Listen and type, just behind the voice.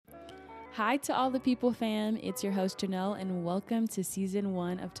Hi to all the people fam, it's your host Janelle and welcome to season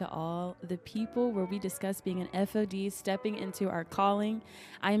 1 of To All the People, where we discuss being an FOD, stepping into our calling.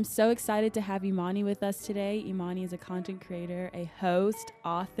 I am so excited to have Emani with us today. Emani is a content creator, a host,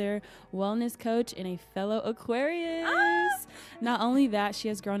 author, wellness coach, and a fellow Aquarius. Not only that, she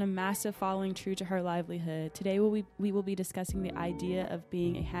has grown a massive following true to her livelihood. Today we will be discussing the idea of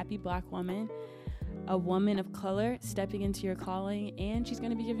being a happy Black woman, a woman of color, stepping into your calling, and she's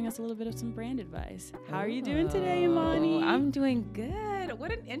going to be giving us a little bit of some brand advice. How are you doing today, Emani? I'm doing good.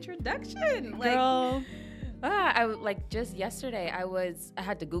 What an introduction. Girl. Just yesterday, I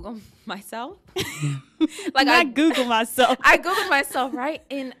had to Google myself. I Google myself. I Googled myself, right?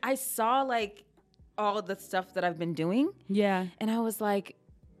 And I saw all the stuff that I've been doing. Yeah. And I was like,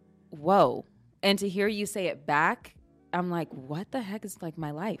 whoa. And to hear you say it back, I'm like, what the heck is my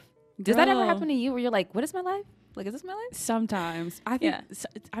life? Does that ever happen to you where you're like, what is my life? Is this my life? Sometimes. I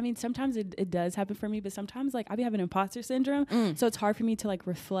think, sometimes it does happen for me, but sometimes I be having imposter syndrome. So it's hard for me to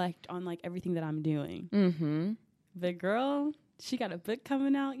reflect on everything that I'm doing. Mm-hmm. But girl, she got a book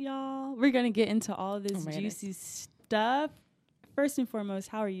coming out, y'all. We're going to get into all of this juicy stuff. First and foremost,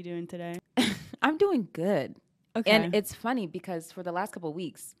 how are you doing today? I'm doing good. Okay. And it's funny because for the last couple of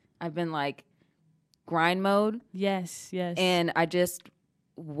weeks, I've been grind mode. Yes. And I just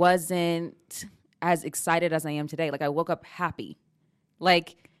wasn't as excited as I am today. I woke up happy.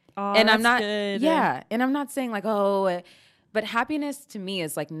 And I'm not good. Yeah. And I'm not saying but happiness to me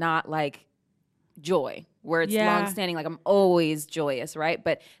is not joy, where it's long standing. I'm always joyous, right?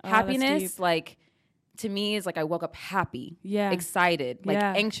 But happiness, to me is I woke up happy, excited,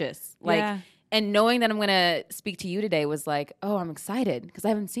 anxious, and knowing that I'm going to speak to you today was I'm excited because I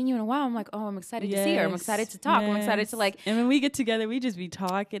haven't seen you in a while. I'm I'm excited to see her. I'm excited to talk. I'm excited to And when we get together, we just be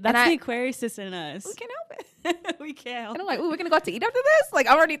talking. That's the Aquarius in us. We can't help it. We can't help it. And I'm ooh, we're going to go out to eat after this?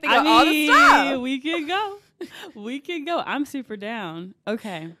 I'm already thinking all the stuff. We can go. We can go. I'm super down.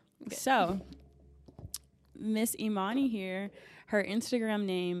 Okay. So, Miss Emani here, her Instagram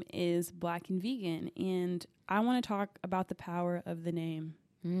name is Blk&Vegan. And I want to talk about the power of the name.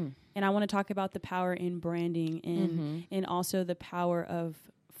 And I want to talk about the power in branding and also the power of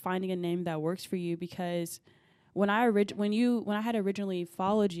finding a name that works for you, because when I had originally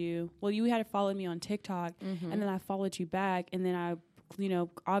followed you, you had followed me on TikTok and then I followed you back, and then I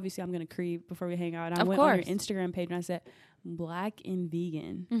obviously I'm going to creep before we hang out. And I went on your Instagram page and I said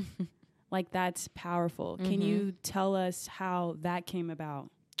Blk&Vegan. That's powerful. Can you tell us how that came about?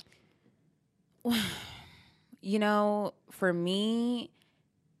 For me,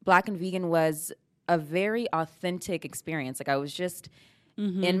 Blk&Vegan was a very authentic experience. I was just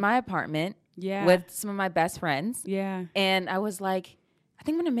in my apartment with some of my best friends. Yeah. And I was I think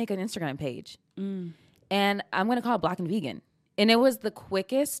I'm going to make an Instagram page. And I'm going to call it Blk&Vegan. And it was the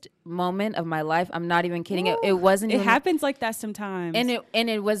quickest moment of my life. I'm not even kidding. It wasn't even... It happens like that sometimes. And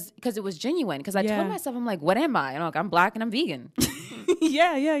it was because it was genuine. Because I told myself, I'm what am I? And I'm Black and I'm vegan.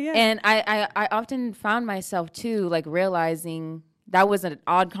 Yeah. And I often found myself too, realizing that was an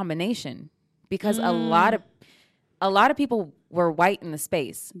odd combination, because a lot of people were white in the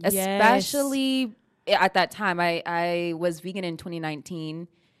space, especially at that time. I was vegan in 2019,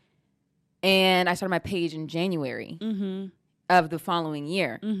 and I started my page in January of the following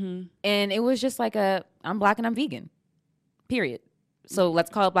year. And it was just I'm Black and I'm vegan, period. So let's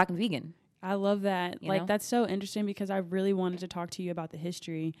call it Blk&Vegan. I love that. That's so interesting, because I really wanted to talk to you about the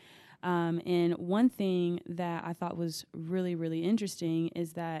history. And one thing that I thought was really, really interesting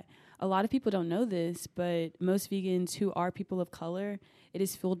is that a lot of people don't know this, but most vegans who are people of color, it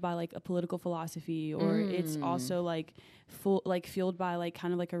is fueled by a political philosophy, or it's also fueled by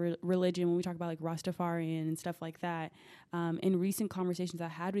kind of a religion. When we talk about Rastafarian and stuff like that, in recent conversations I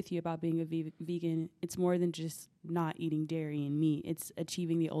had with you about being a vegan, it's more than just not eating dairy and meat. It's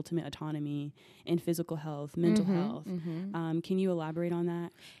achieving the ultimate autonomy in physical health, mental health. Can you elaborate on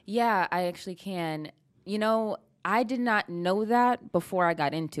that? Yeah, I actually can. I did not know that before I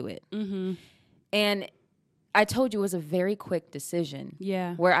got into it. And I told you it was a very quick decision.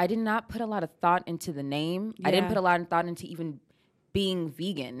 Yeah. Where I did not put a lot of thought into the name. Yeah. I didn't put a lot of thought into even being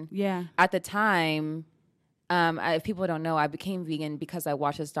vegan. Yeah. At the time, if people don't know, I became vegan because I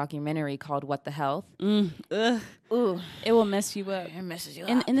watched this documentary called What the Health. Ooh. It will mess you up. It messes you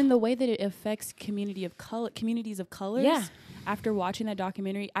up. And then the way that it affects communities of colors. Yeah. after watching that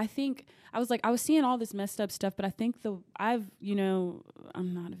documentary, I think I was seeing all this messed up stuff, but I think I'm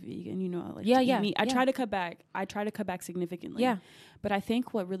not a vegan, I like to eat meat. I try to cut back significantly. Yeah. But I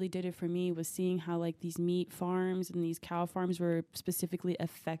think what really did it for me was seeing how like these meat farms and these cow farms were specifically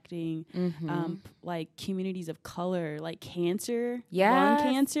affecting like communities of color, like cancer, lung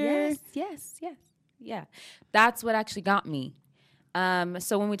cancer. Yes. Yeah. That's what actually got me.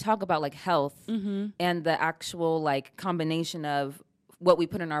 So when we talk about like health and the actual like combination of what we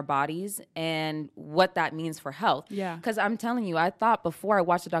put in our bodies and what that means for health. Yeah. Because I'm telling you, I thought before I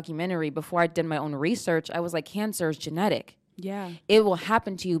watched the documentary, before I did my own research, I was like, cancer is genetic. Yeah. It will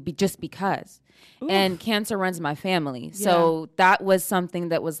happen to you just because. Oof. And cancer runs my family. Yeah. So that was something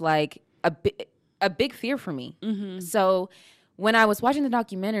that was like a big fear for me. So when I was watching the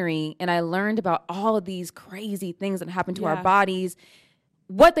documentary and I learned about all of these crazy things that happen to our bodies,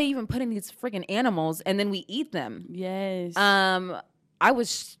 what they even put in these freaking animals, and then we eat them. Yes. I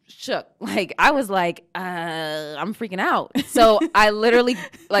was shook. Like, I was like, I'm freaking out. So I literally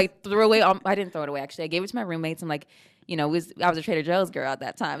like threw away. I didn't throw it away, actually. I gave it to my roommates. I'm like, I was a Trader Joe's girl at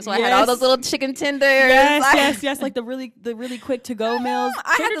that time. So I had all those little chicken tenders. Yes. Like the really quick to-go meals.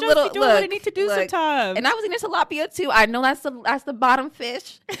 I had the little, doing what I need to do sometimes. And I was eating tilapia too. I know that's the bottom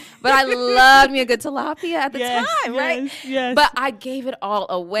fish. But I loved me a good tilapia at the time, right? Yes. But I gave it all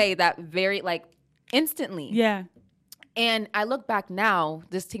away that very, like, instantly. Yeah. And I look back now,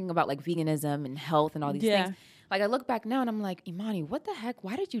 just thinking about like veganism and health and all these things. Like I look back now and I'm like, Emani, what the heck?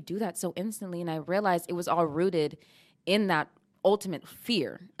 Why did you do that so instantly? And I realized it was all rooted in that ultimate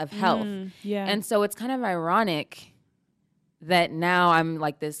fear of health. Yeah. And so it's kind of ironic that now I'm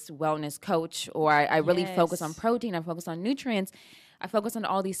like this wellness coach, or I really focus on protein. I focus on nutrients. I focus on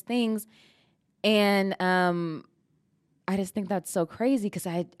all these things. And I just think that's so crazy because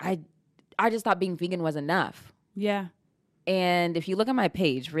I just thought being vegan was enough. Yeah. And if you look at my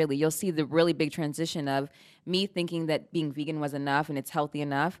page, really, you'll see the really big transition of me thinking that being vegan was enough and it's healthy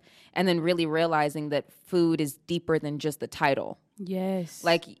enough, and then really realizing that food is deeper than just the title. Yes.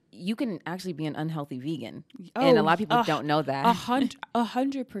 Like, you can actually be an unhealthy vegan. And a lot of people don't know that.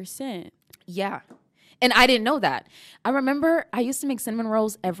 100%. Yeah. And I didn't know that. I remember I used to make cinnamon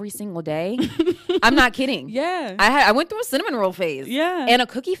rolls every single day. I'm not kidding. Yeah. I went through a cinnamon roll phase. Yeah. And a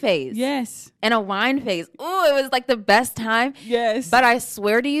cookie phase. Yes. And a wine phase. Ooh, it was like the best time. Yes. But I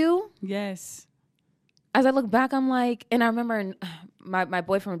swear to you. Yes. As I look back, I'm like, and I remember my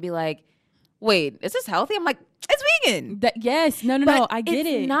boyfriend would be like, wait, is this healthy? I'm like, it's vegan. Yes. No. I get it.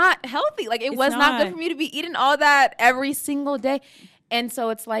 It's not healthy. Like, it was not good for me to be eating all that every single day. And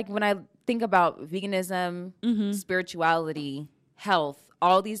so it's like when I think about veganism, spirituality, health,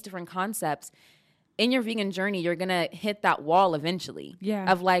 all these different concepts, in your vegan journey, you're going to hit that wall eventually.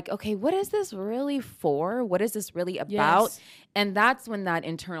 Yeah. Of like, okay, what is this really for? What is this really about? Yes. And that's when that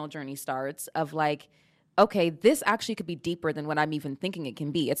internal journey starts of like, okay, this actually could be deeper than what I'm even thinking it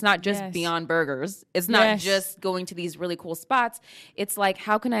can be. It's not just Beyond Burgers. It's not just going to these really cool spots. It's like,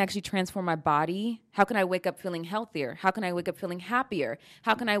 how can I actually transform my body? How can I wake up feeling healthier? How can I wake up feeling happier?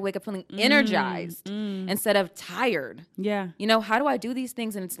 How can I wake up feeling energized instead of tired? Yeah. How do I do these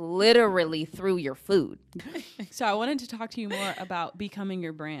things? And it's literally through your food. So I wanted to talk to you more about becoming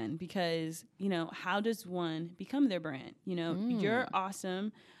your brand because, how does one become their brand? You're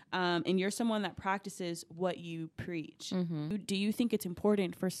awesome. And you're someone that practices what you preach. Do you think it's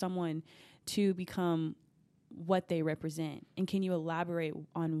important for someone to become what they represent? And can you elaborate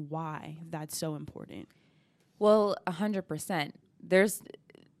on why that's so important? Well, 100%.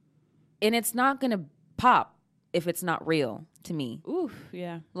 And it's not going to pop if it's not real to me. Oof,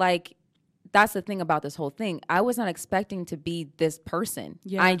 yeah. Like, that's the thing about this whole thing. I was not expecting to be this person.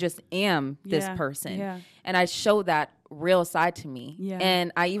 Yeah. I just am this person. Yeah. And I show that real side to me. Yeah.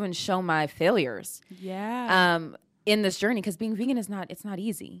 And I even show my failures. Yeah. In this journey, because being vegan it's not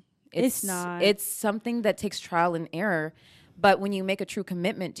easy. It's not. It's something that takes trial and error. But when you make a true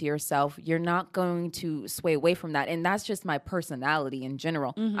commitment to yourself, you're not going to sway away from that. And that's just my personality in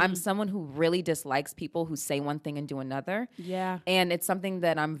general. I'm someone who really dislikes people who say one thing and do another. Yeah. And it's something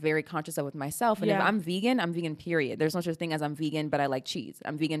that I'm very conscious of with myself. And if I'm vegan, period. There's no such thing as I'm vegan, but I like cheese.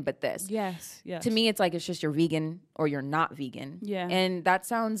 I'm vegan, but this. Yes. To me, it's like it's just you're vegan or you're not vegan. Yeah. And that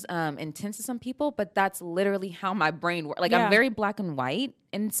sounds intense to some people, but that's literally how my brain works. Like, I'm very black and white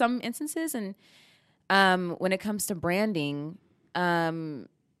in some instances. And when it comes to branding,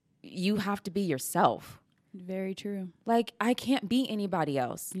 you have to be yourself. Very true. Like, I can't be anybody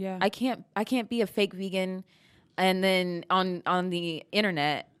else. Yeah. I can't be a fake vegan and then on the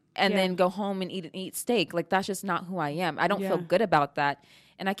internet and then go home and eat steak. Like, that's just not who I am. I don't feel good about that.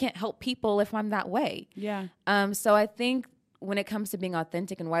 And I can't help people if I'm that way. Yeah. So I think when it comes to being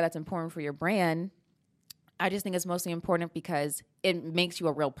authentic and why that's important for your brand, I just think it's mostly important because it makes you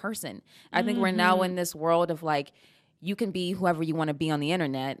a real person. I think we're now in this world of like, you can be whoever you want to be on the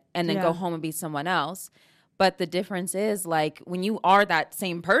internet and then go home and be someone else. But the difference is like when you are that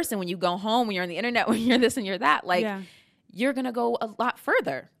same person, when you go home, when you're on the internet, when you're this and you're that, like you're going to go a lot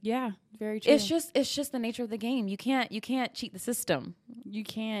further. Yeah, very true. It's just the nature of the game. You can't cheat the system. You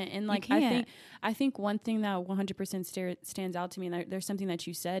can't. And like, I think one thing that 100% stands out to me, and there's something that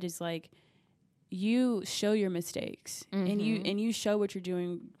you said is like, you show your mistakes and you show what you're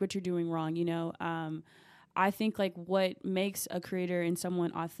doing wrong. You know, I think like what makes a creator and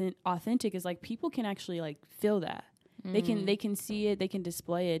someone authentic is like people can actually like feel that. They can see it, they can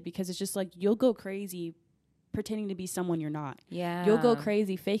display it, because it's just like you'll go crazy pretending to be someone you're not. Yeah. You'll go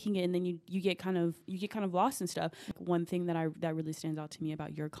crazy faking it, and then you get kind of lost and stuff. One thing that really stands out to me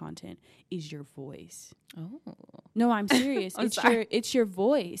about your content is your voice. Oh. No, I'm serious. It's your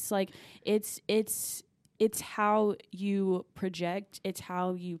voice. Like it's how you project, it's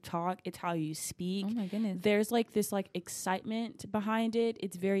how you talk, it's how you speak. Oh my goodness. There's like this like excitement behind it.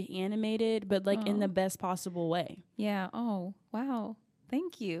 It's very animated, but like in the best possible way. Yeah. Oh, wow.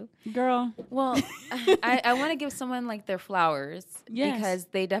 Thank you. Girl. Well, I want to give someone like their flowers because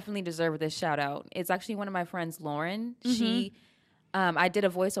they definitely deserve this shout out. It's actually one of my friends, Lauren. She, I did a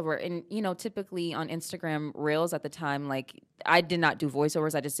voiceover, and you know, typically on Instagram Reels at the time, like I did not do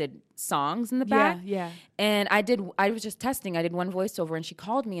voiceovers. I just did songs in the back. Yeah. And I was just testing. I did one voiceover, and she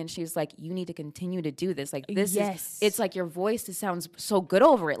called me and she was like, you need to continue to do this. Like this is, it's like your voice, it sounds so good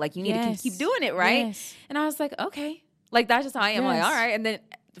over it. Like you need to keep doing it. Right. Yes. And I was like, okay. Like, that's just how I am. Like, all right. And then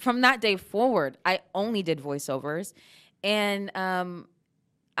from that day forward, I only did voiceovers. And I'm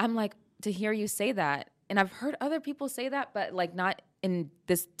like, to hear you say that, and I've heard other people say that, but, like, not in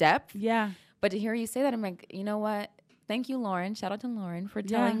this depth. Yeah. But to hear you say that, I'm like, you know what? Thank you, Lauren. Shout out to Lauren for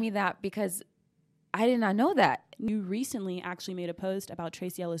telling me that, because I did not know that. You recently actually made a post about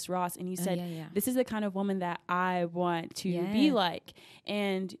Tracee Ellis Ross, and you said, this is the kind of woman that I want to be like.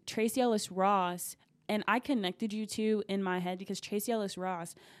 And Tracee Ellis Ross... And I connected you two in my head because Tracee Ellis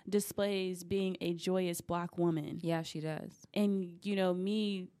Ross displays being a joyous Black woman. Yeah, she does. And, you know,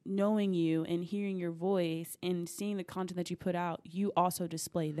 me knowing you and hearing your voice and seeing the content that you put out, you also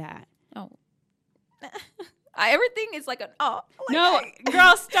display that. Oh. Everything is like an, oh. Like, no,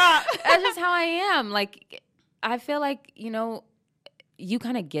 girl, stop. That's just how I am. Like, I feel like, you know, you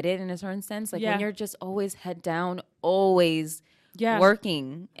kind of get it in a certain sense. Like, when you're just always head down, always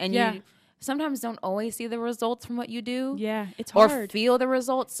working. And you... sometimes don't always see the results from what you do. Yeah, it's hard. Or feel the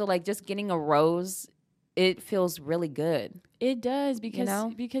results. So, like, just getting a rose, it feels really good. It does, because, you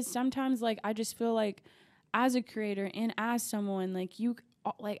know? Because sometimes, like, I just feel like as a creator and as someone, like,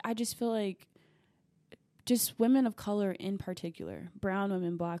 I just feel like just women of color in particular, brown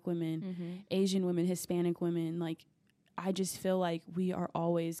women, Black women, Asian women, Hispanic women, like, I just feel like we are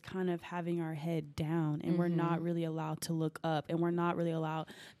always kind of having our head down, and we're not really allowed to look up, and we're not really allowed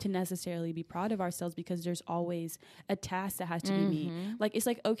to necessarily be proud of ourselves, because there's always a task that has to be made. Like, it's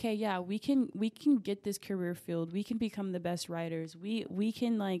like, okay, yeah, we can get this career field. We can become the best writers. We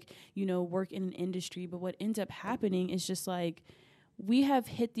can, like, you know, work in an industry, but what ends up happening is just like, we have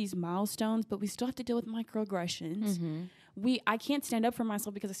hit these milestones, but we still have to deal with microaggressions. I can't stand up for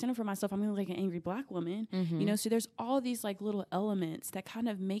myself, because I stand up for myself, I'm gonna look like an angry Black woman, you know? So there's all these like little elements that kind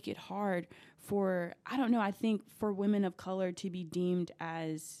of make it hard for, I don't know, I think for women of color to be deemed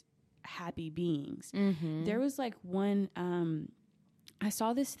as happy beings. There was like one, I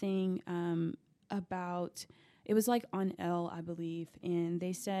saw this thing about, it was like on Elle, I believe, and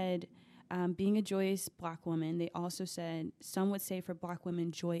they said, being a joyous Black woman, they also said, some would say for Black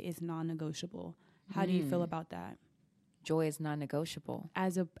women, joy is non-negotiable. How do you feel about that? Joy is non-negotiable.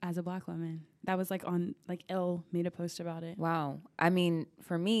 As a Black woman. That was like on, like, Elle made a post about it. Wow. I mean,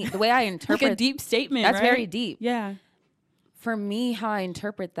 for me, the way I interpret... like a deep statement, that's right? very deep. Yeah. For me, how I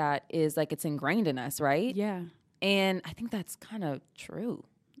interpret that is like it's ingrained in us, right? Yeah. And I think that's kind of true.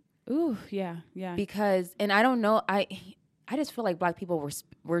 Ooh, yeah, yeah. Because, and I don't know, I just feel like Black people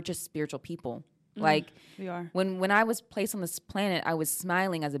were just spiritual people. Like, we are. When I was placed on this planet, I was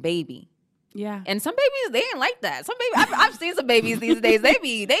smiling as a baby. Yeah. And some babies, they ain't like that. Some babies, I've seen some babies these days. They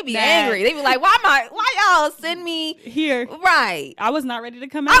be angry. They be like, why y'all send me here? Right. I was not ready to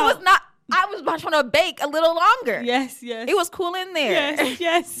come out. I was trying to bake a little longer. Yes, yes. It was cool in there. Yes,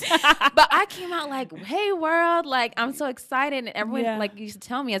 yes. But I came out like, hey world, like I'm so excited. And everyone like used to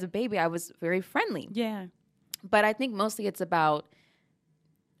tell me as a baby, I was very friendly. Yeah. But I think mostly it's about,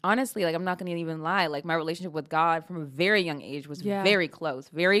 honestly, like I'm not going to even lie, like my relationship with God from a very young age was very close,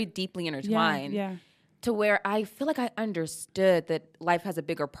 very deeply intertwined. Yeah, yeah. to where I feel like I understood that life has a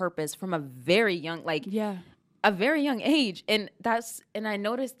bigger purpose from a very young, a very young age. And I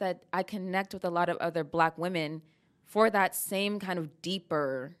noticed that I connect with a lot of other Black women for that same kind of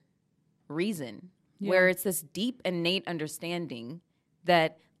deeper reason, where it's this deep innate understanding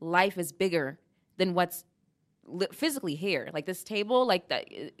that life is bigger than what's physically here. Like this table, like that,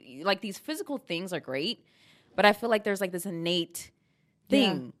 like these physical things are great, but I feel like there's like this innate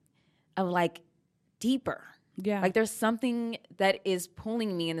thing of like deeper. Yeah. Like there's something that is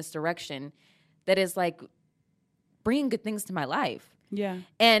pulling me in this direction that is like bringing good things to my life. Yeah.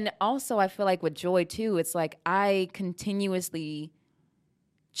 And also I feel like with joy too, it's like I continuously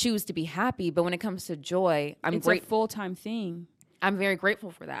choose to be happy, but when it comes to joy, it's a full-time thing. I'm very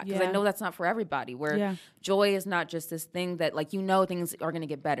grateful for that because I know that's not for everybody, where joy is not just this thing that like, you know, things are going to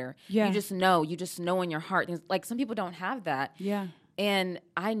get better. Yeah. You just know in your heart. Like some people don't have that. Yeah. And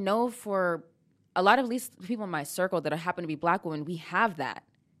I know for a lot of, at least people in my circle that happen to be Black women, we have that.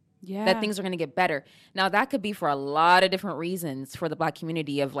 Yeah. That things are going to get better. Now that could be for a lot of different reasons for the Black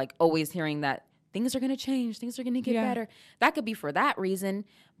community of like always hearing that things are going to change, things are going to get better. That could be for that reason,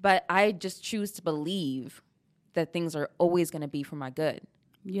 but I just choose to believe that things are always going to be for my good.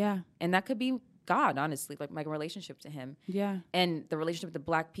 Yeah. And that could be God, honestly, like my relationship to him. Yeah. And the relationship that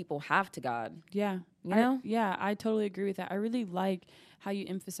Black people have to God. Yeah. You know? I totally agree with that. I really like how you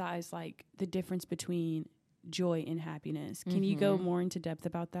emphasize like the difference between joy and happiness. Can you go more into depth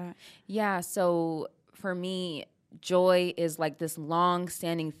about that? Yeah. So for me, joy is like this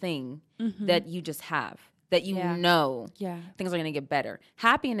long-standing thing that you just have. That you know things are going to get better.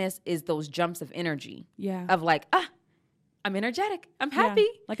 Happiness is those jumps of energy. Yeah. Of like, I'm energetic. I'm happy.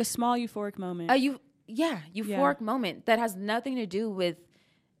 Like a small euphoric moment. Euphoric moment that has nothing to do with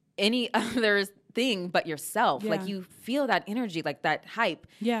any other thing but yourself. Like you feel that energy, like that hype.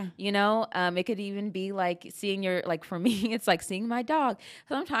 Yeah. You know, it could even be like seeing like for me, it's like seeing my dog.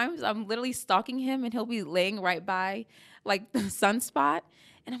 Sometimes I'm literally stalking him and he'll be laying right by like the sunspot.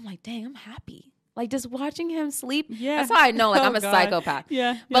 And I'm like, dang, I'm happy. Like just watching him sleep. Yeah. That's how I know like I'm a psychopath.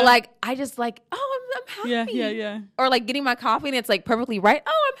 Yeah. But like I just like, I'm happy. Yeah. Or like getting my coffee and it's like perfectly right.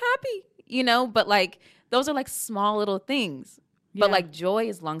 Oh, I'm happy. You know, but like those are like small little things. Yeah. But like joy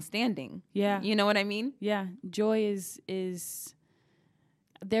is longstanding. Yeah. You know what I mean? Yeah. Joy is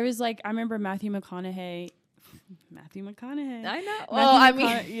there is like I remember Matthew McConaughey. I know. Well, I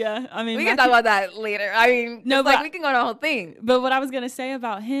mean, we can talk about that later. I mean, no, but like we can go on a whole thing. But what I was gonna say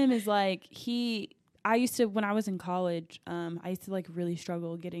about him is like I used to when I was in college, I used to like really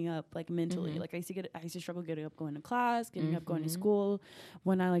struggle getting up like mentally. Like I used to struggle getting up going to class, getting up going to school.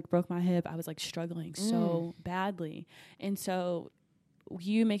 When I like broke my hip, I was like struggling so badly, and so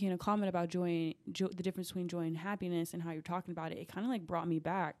you making a comment about joy, the difference between joy and happiness, and how you're talking about it, it kind of like brought me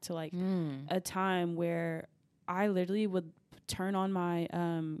back to like a time where I literally would turn on my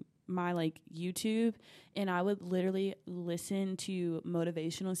my like YouTube and I would literally listen to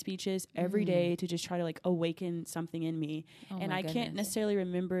motivational speeches every day to just try to like awaken something in me. And I can't necessarily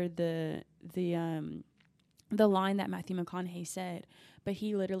remember the line that Matthew McConaughey said, but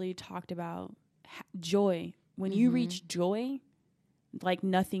he literally talked about joy. When you reach joy, like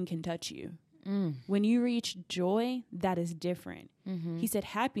nothing can touch you. When you reach joy, that is different. He said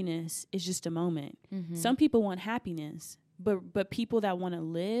happiness is just a moment. Some people want happiness, but people that want to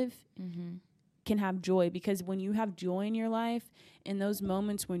live can have joy, because when you have joy in your life, in those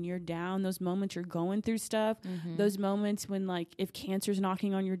moments when you're down, those moments you're going through stuff, those moments when like if cancer's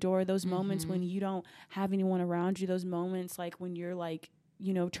knocking on your door, those moments when you don't have anyone around you, those moments like when you're like,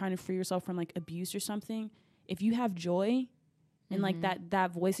 you know, trying to free yourself from like abuse or something, if you have joy, and like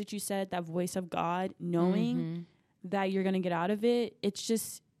that voice that you said, that voice of God, knowing that you're going to get out of it, it's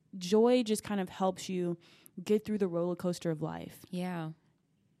just, joy just kind of helps you get through the roller coaster of life. Yeah.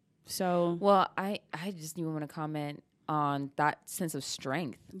 So. Well, I just even want to comment on that sense of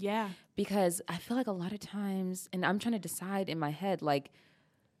strength. Yeah. Because I feel like a lot of times, and I'm trying to decide in my head, like,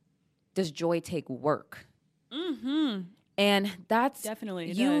 does joy take work? And that's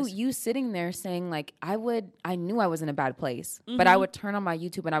definitely you sitting there saying like, I knew I was in a bad place, but I would turn on my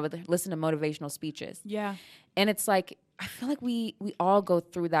YouTube and I would listen to motivational speeches. Yeah. And it's like, I feel like we all go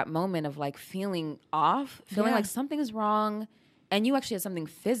through that moment of like feeling off, feeling like something's wrong, and you actually have something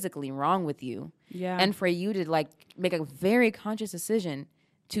physically wrong with you. Yeah. And for you to like make a very conscious decision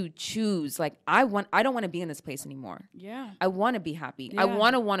to choose, like, I don't want to be in this place anymore. Yeah. I want to be happy. Yeah. I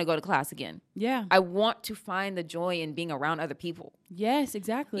want to go to class again. Yeah. I want to find the joy in being around other people. Yes,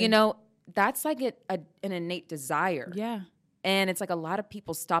 exactly. You know, that's like an innate desire. Yeah. And it's like a lot of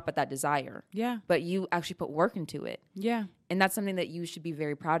people stop at that desire. Yeah. But you actually put work into it. Yeah. And that's something that you should be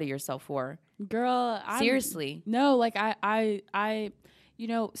very proud of yourself for. Girl, Seriously. No, like I you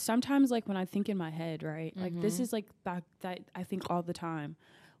know, sometimes like when I think in my head, right? Like this is like that I think all the time.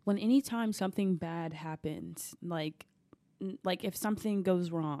 When anytime something bad happens, like if something goes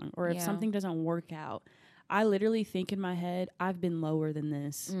wrong or if something doesn't work out, I literally think in my head, I've been lower than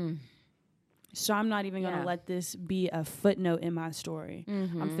this. So I'm not even going to let this be a footnote in my story.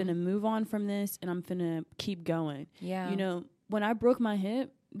 I'm finna move on from this and I'm finna keep going. Yeah. You know, when I broke my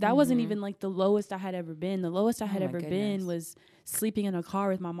hip, that wasn't even like the lowest I had ever been. The lowest I had ever been was sleeping in a car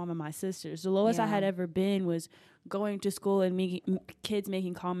with my mom and my sisters. The lowest I had ever been was going to school and kids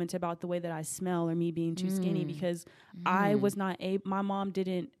making comments about the way that I smell or me being too skinny because I was not able, my mom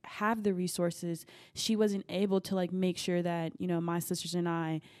didn't have the resources. She wasn't able to like make sure that, you know, my sisters and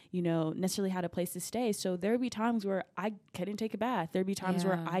I, you know, necessarily had a place to stay. So there would be times where I couldn't take a bath. There'd be times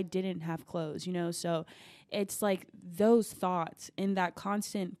where I didn't have clothes, you know, so it's like those thoughts and that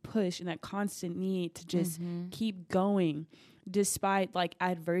constant push and that constant need to just keep going despite like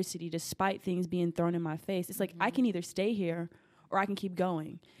adversity, despite things being thrown in my face. It's like I can either stay here or I can keep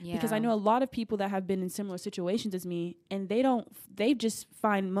going. Because I know a lot of people that have been in similar situations as me and they just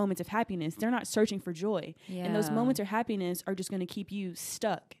find moments of happiness. They're not searching for joy. And those moments of happiness are just going to keep you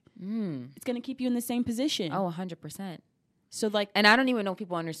stuck. It's going to keep you in the same position. Oh, 100%. So like, and I don't even know if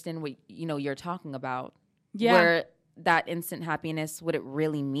people understand what, you know, you're talking about. Where that instant happiness, what it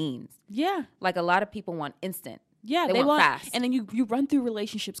really means. Like a lot of people want instant. They want fast. And then you run through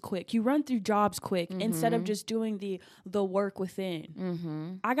relationships quick. You run through jobs quick instead of just doing the work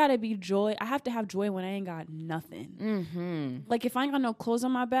within. I gotta be joy. I have to have joy when I ain't got nothing. Like if I ain't got no clothes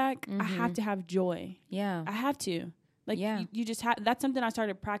on my back, I have to have joy. I have to. Like you just have. That's something I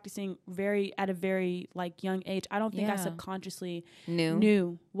started practicing at a very like young age. I don't think I subconsciously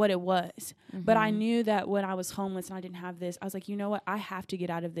knew what it was, but I knew that when I was homeless and I didn't have this, I was like, you know what, I have to get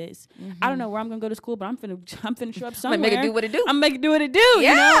out of this. I don't know where I'm gonna go to school, but I'm finna show up somewhere. Make it do what it do. I'm make it do what it do.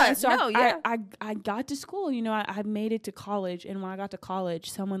 You know? And so I got to school. You know, I made it to college, and when I got to college,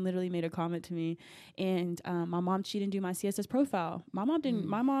 someone literally made a comment to me, and my mom, she didn't do my CSS profile. My mom didn't.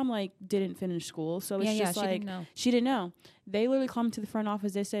 My mom like didn't finish school, so it's just like she didn't know. They literally come to the front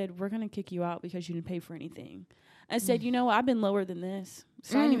office. They said, we're going to kick you out because you didn't pay for anything. I said, you know what? I've been lower than this.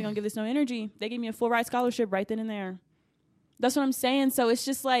 So I ain't even going to give this no energy. They gave me a full ride scholarship right then and there. That's what I'm saying. So it's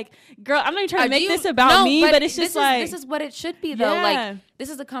just like, girl, I'm not even trying to make this about me, but it's just like. This is what it should be, though. Like,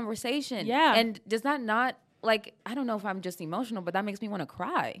 this is a conversation. And does that not, like, I don't know if I'm just emotional, but that makes me want to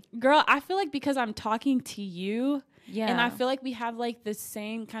cry. Girl, I feel like because I'm talking to you. And I feel like we have like the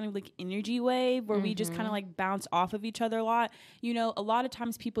same kind of like energy wave where we just kind of like bounce off of each other a lot. You know, a lot of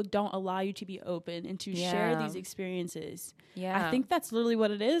times people don't allow you to be open and to share these experiences. I think that's literally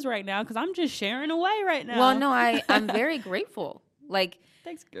what it is right now because I'm just sharing away right now. Well, no, I'm very grateful. Like,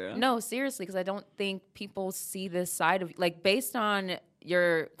 thanks, girl. No, seriously, because I don't think people see this side of, like, based on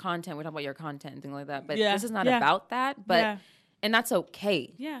your content, we're talking about your content and things like that, but this is not about that. But and that's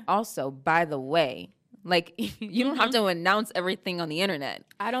okay. Also, by the way. Like, you don't have to announce everything on the internet.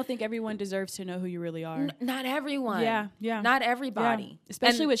 I don't think everyone deserves to know who you really are. Not everyone. Not everybody. Yeah.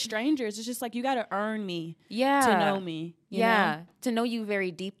 Especially with strangers. It's just like, you got to earn me to know me. You know? To know you very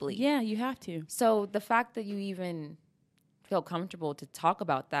deeply. Yeah, you have to. So the fact that you even feel comfortable to talk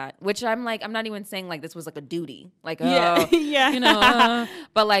about that, which I'm like, I'm not even saying like this was like a duty. Like, you know,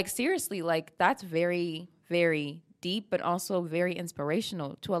 but like, seriously, like that's very, very deep, but also very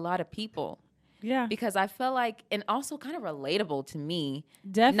inspirational to a lot of people. Because I felt like, and also kind of relatable to me.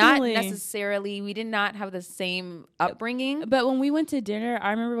 Definitely. Not necessarily, we did not have the same upbringing. But when we went to dinner, I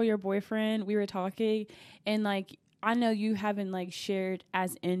remember with your boyfriend, we were talking, and like, I know you haven't like shared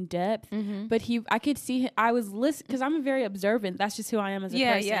as in depth, but I could see, I was listening, because I'm very observant. That's just who I am as a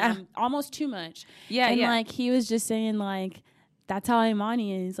person. I'm almost too much. Like, he was just saying like, that's how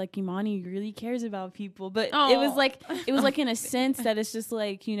Emani is. Like, Emani really cares about people. But it was like in a sense that it's just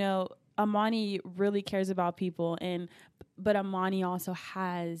like, you know, Emani really cares about people, but Emani also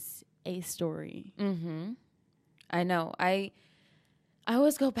has a story. I know. I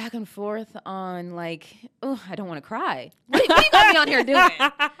always go back and forth on like, oh, I don't want to cry. What you got me on here doing? I'm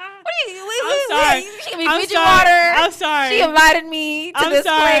sorry. She gave me Fiji water. I'm sorry. She invited me to this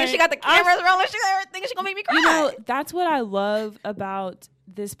place. She got the cameras rolling. She got everything. She's gonna make me cry. You know, that's what I love about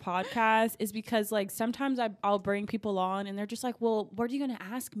this podcast is because like sometimes I'll bring people on and they're just like, well, what are you going to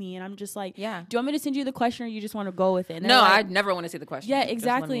ask me? And I'm just like, do you want me to send you the question or you just want to go with it? No, like, I'd never want to see the question. Yeah,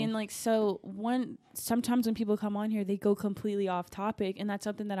 exactly. And like, so sometimes when people come on here, they go completely off topic, and that's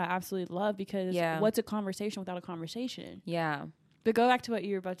something that I absolutely love because what's a conversation without a conversation? But go back to what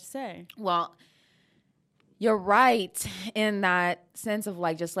you were about to say. Well, You're right in that sense of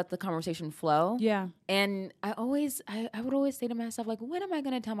like, just let the conversation flow. Yeah. And I would always say to myself, like, when am I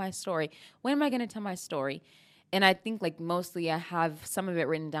going to tell my story? When am I going to tell my story? And I think like mostly I have some of it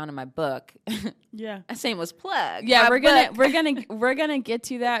written down in my book. Yeah. A shameless plug. Yeah. We're going to get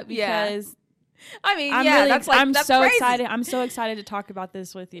to that because I mean, I'm that's so crazy. excited. I'm so excited to talk about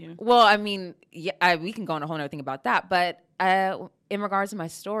this with you. Well, I mean, we can go on a whole nother thing about that. But in regards to my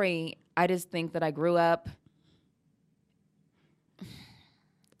story, I just think that I grew up.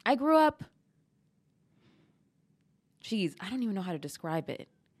 Geez, I don't even know how to describe it.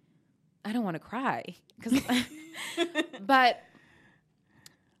 I don't want to cry. But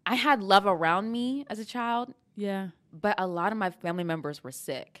I had love around me as a child. Yeah. But a lot of my family members were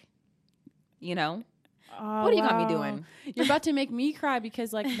sick. You know? Oh, What do you got me doing? You're about to make me cry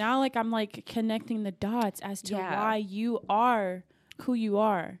because like now like I'm like connecting the dots as to why you are who you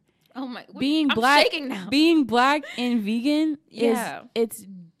are. Oh my! Being I'm black, shaking now. Being black and vegan it's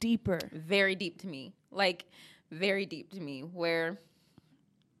deeper. Very deep to me. Like very deep to me. Where,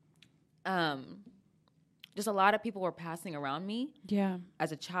 just a lot of people were passing around me. Yeah.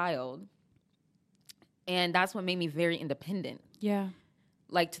 As a child, and that's what made me very independent. Yeah.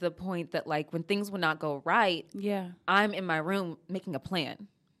 Like to the point that like when things would not go right. Yeah. I'm in my room making a plan.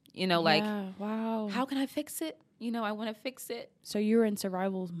 You know, like, wow. How can I fix it? You know, I want to fix it. So you were in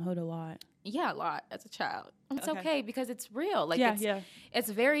survival mode a lot. Yeah, a lot as a child. It's okay because it's real. Like, it's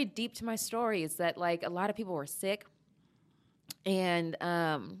very deep to my story. It's that like a lot of people were sick, and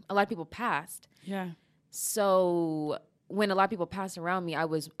a lot of people passed. Yeah. So when a lot of people passed around me, I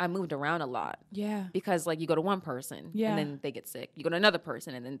moved around a lot. Yeah. Because like you go to one person, and then they get sick. You go to another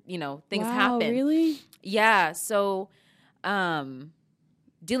person, and then things wow, happen. Really? Yeah. So,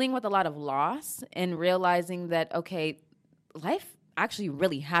 dealing with a lot of loss and realizing that, okay, life actually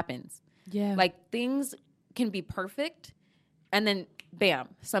really happens. Yeah. Like things can be perfect and then bam,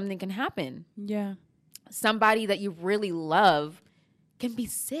 something can happen. Yeah. Somebody that you really love can be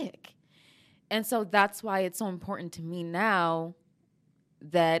sick. And so that's why it's so important to me now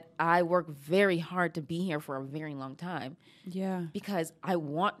that I work very hard to be here for a very long time. Yeah. Because I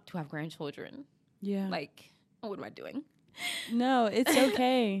want to have grandchildren. Yeah. Like, what am I doing? No, it's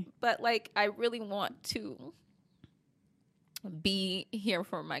okay. But like, I really want to be here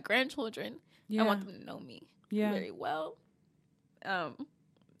for my grandchildren. Yeah. I want them to know me very well. I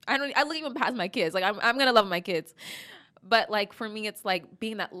look even past my kids. Like I'm gonna love my kids, but like for me, it's like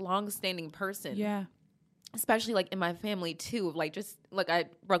being that long-standing person. Yeah. Especially like in my family too. Like just like I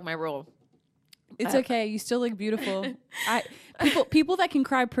broke my rule. It's okay. You still look beautiful. People that can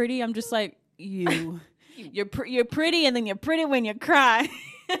cry pretty. I'm just like you. You're pretty, and then you're pretty when you cry.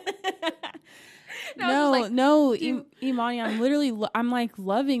 No, Imani, I'm like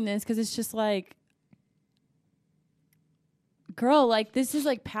loving this because it's just like, girl, like this is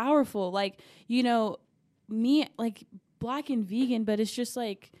like powerful. Like, me, like black and vegan, but it's just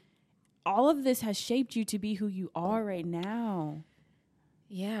like all of this has shaped you to be who you are right now.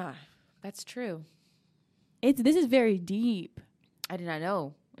 Yeah, that's true. This is very deep. I did not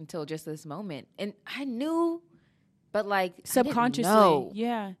know until just this moment. And I knew, but like subconsciously.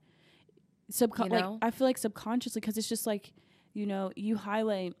 Yeah. Like I feel like subconsciously, because it's just like, you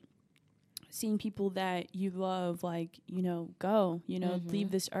highlight seeing people that you love, like, go,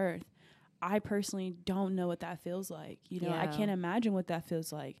 leave this earth. I personally don't know what that feels like. I can't imagine what that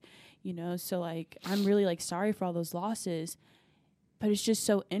feels like, so like, I'm really like sorry for all those losses. But it's just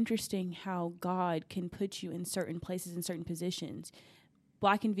so interesting how God can put you in certain places, in certain positions.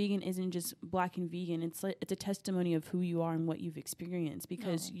 Black and vegan isn't just black and vegan. It's a testimony of who you are and what you've experienced,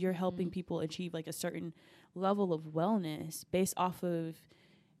 because you're helping people achieve like a certain level of wellness based off of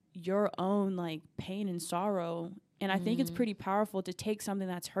your own like pain and sorrow. And I think it's pretty powerful to take something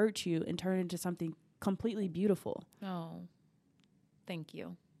that's hurt you and turn it into something completely beautiful. Oh, thank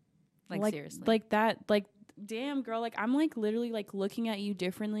you. Like seriously. Like that, like, damn girl, like I'm like literally like looking at you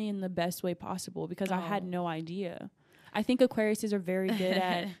differently in the best way possible, because I had no idea. I think Aquariuses are very good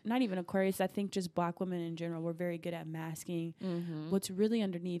at, not even Aquarius, I think just black women in general, we're very good at masking what's really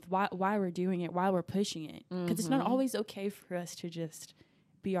underneath, why we're doing it, why we're pushing it. Because it's not always okay for us to just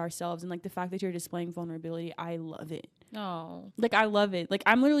be ourselves. And like the fact that you're displaying vulnerability, I love it. Oh, like I love it. Like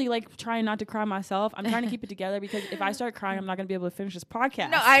I'm literally like trying not to cry myself. I'm trying to keep it together, because if I start crying, I'm not gonna be able to finish this podcast.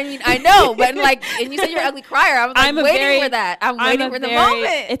 No, I mean I know, but like, and you said you're an ugly crier. I was like, waiting for that. I'm waiting for the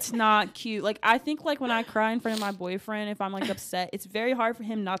moment. It's not cute. Like I think like when I cry in front of my boyfriend, if I'm like upset, it's very hard for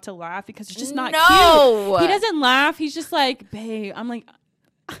him not to laugh, because it's just not cute. He doesn't laugh. He's just like, babe. I'm like,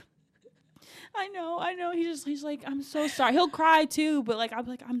 I know. He's like, I'm so sorry. He'll cry too, but like, I'm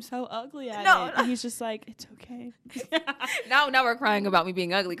like, I'm so ugly at it. No. And he's just like, it's okay. now we're crying about me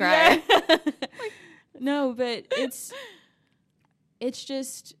being ugly, crying. Yeah. No, but it's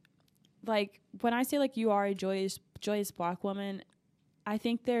just like, when I say like you are a joyous Black woman, I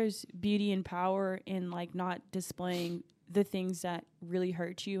think there's beauty and power in like not displaying the things that really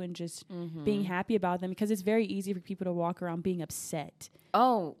hurt you and just being happy about them, because it's very easy for people to walk around being upset.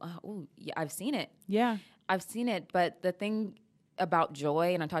 Yeah, I've seen it. Yeah. I've seen it. But the thing about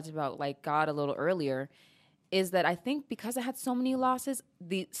joy, and I talked about like God a little earlier, is that I think because I had so many losses,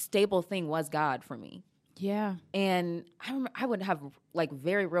 the stable thing was God for me. Yeah. And I would have like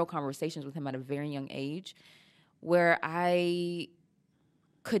very real conversations with him at a very young age where I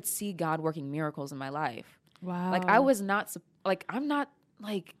could see God working miracles in my life. Wow. Like I was not, like I'm not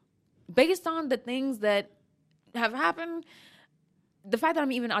like, based on the things that have happened, the fact that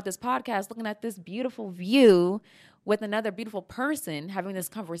I'm even at this podcast looking at this beautiful view with another beautiful person having this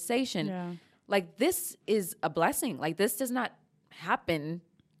conversation, like this is a blessing. Like this does not happen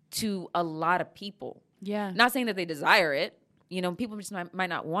to a lot of people. Yeah. Not saying that they desire it. You know, people just might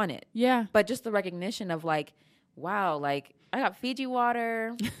not want it. Yeah. But just the recognition of like, wow, like I got Fiji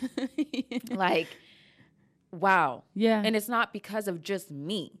water. Like, wow. Yeah. And it's not because of just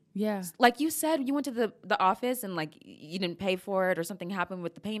me. Yeah. Like you said, you went to the office and like you didn't pay for it or something happened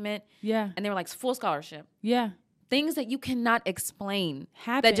with the payment. Yeah. And they were like full scholarship. Yeah. Things that you cannot explain.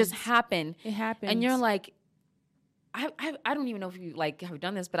 Happens. That just happen. It happens. And you're like, I don't even know if you like have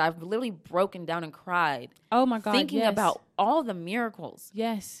done this, but I've literally broken down and cried. Oh my God. Thinking about all the miracles.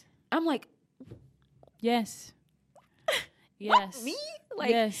 Yes. I'm like, yes. Yes. What, me?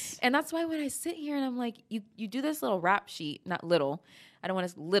 Like, yes. And that's why when I sit here and I'm like, you do this little rap sheet, not little. I don't want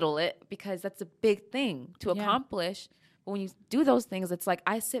to little it because that's a big thing to accomplish. But when you do those things, it's like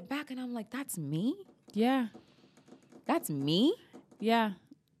I sit back and I'm like, that's me? Yeah. That's me? Yeah.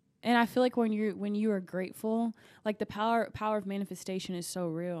 And I feel like when you are grateful, like the power of manifestation is so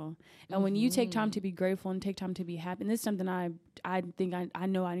real. And when you take time to be grateful and take time to be happy, and this is something I think I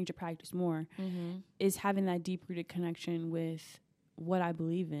know I need to practice more, is having that deep rooted connection with what I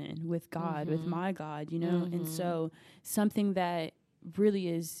believe in, with God, with my God, you know? And so something that really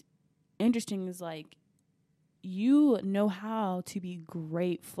is interesting is like, you know how to be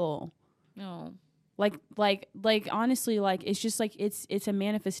grateful. No. Like honestly, like it's just like it's a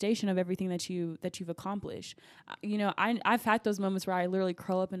manifestation of everything that you've accomplished. You know, I've had those moments where I literally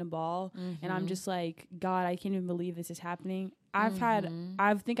curl up in a ball and I'm just like, God, I can't even believe this is happening. I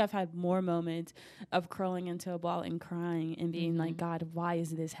think I've had more moments of curling into a ball and crying and being like, God, why is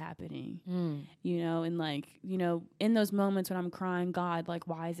this happening? You know, and like, you know, in those moments when I'm crying, God, like,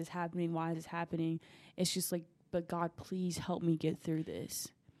 why is this happening? Why is this happening? It's just like, but God, please help me get through this.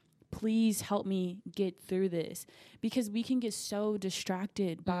 Please help me get through this, because we can get so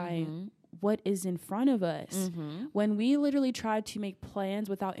distracted by what is in front of us. When we literally try to make plans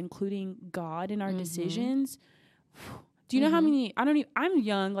without including God in our decisions. Do you know how many, I'm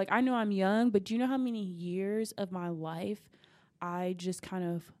young, like I know I'm young, but do you know how many years of my life I just kind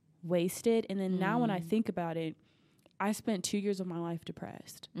of wasted? And then now when I think about it, I spent 2 years of my life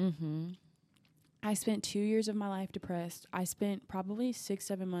depressed. I spent 2 years of my life depressed. I spent probably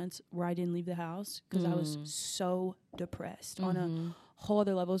 6-7 months where I didn't leave the house because I was so depressed on a whole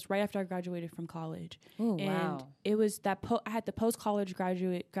other level. It was right after I graduated from college. Ooh, and wow. It was that I had the post-college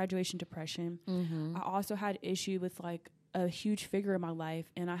graduation depression. I also had issue with like a huge figure in my life,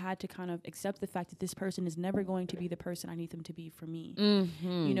 and I had to kind of accept the fact that this person is never going to be the person I need them to be for me.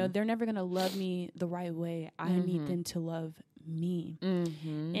 You know, they're never going to love me the right way. I need them to love me.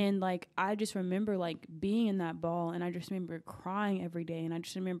 And like I just remember like being in that ball, and I just remember crying every day, and I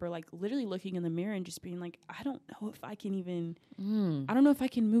just remember like literally looking in the mirror and just being like, I don't know if I can even I don't know if I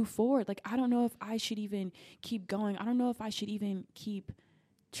can move forward. Like I don't know if I should even keep going. I don't know if I should even keep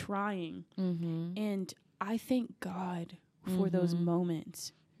trying. And I thank God for those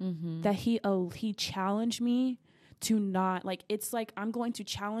moments that he challenged me to not, like, it's like, I'm going to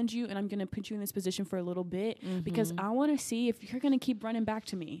challenge you and I'm going to put you in this position for a little bit because I want to see if you're going to keep running back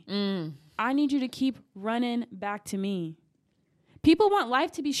to me. I need you to keep running back to me. People want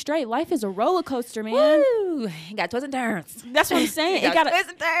life to be straight. Life is a roller coaster, man. Woo! It got twists and turns. That's what I'm saying. It got twists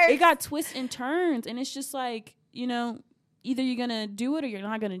and turns. It got twists and turns. And it's just like, you know, either you're going to do it or you're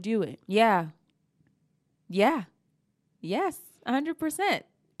not going to do it. Yeah. Yeah. Yes. 100%.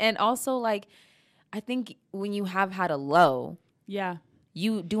 And also, like, I think when you have had a low, yeah,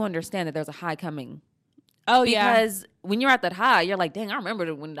 you do understand that there's a high coming. Oh, yeah. Because when you're at that high, you're like, dang, I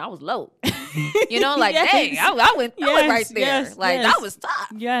remember when I was low. You know, like, dang, I went right there. That was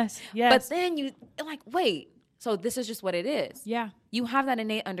tough. Yes. But then you like, wait, so this is just what it is. Yeah. You have that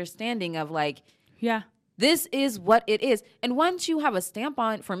innate understanding of like, yeah, this is what it is. And once you have a stamp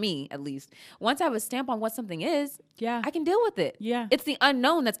on, for me at least, once I have a stamp on what something is, yeah, I can deal with it. Yeah. It's the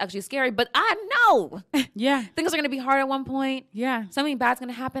unknown that's actually scary, but I know. Yeah. Things are going to be hard at one point. Yeah. Something bad's going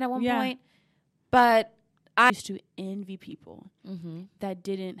to happen at one point. But I used to envy people that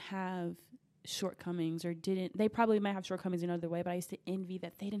didn't have shortcomings or they probably might have shortcomings in another way, but I used to envy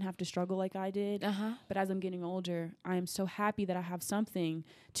that they didn't have to struggle like I did. But as I'm getting older, I am so happy that I have something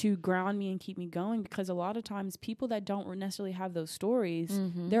to ground me and keep me going, because a lot of times people that don't necessarily have those stories,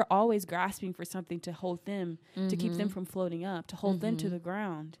 they're always grasping for something to hold them, to keep them from floating up, to hold them to the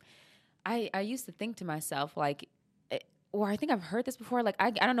ground. I used to think to myself, like, or I think I've heard this before. Like,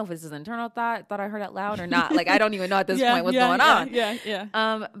 I don't know if this is an internal thought I heard out loud or not. Like, I don't even know at this point what's going on.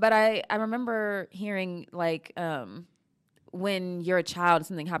 Yeah. But I remember hearing, like, when you're a child and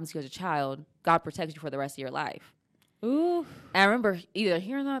something happens to you as a child, God protects you for the rest of your life. Ooh. And I remember either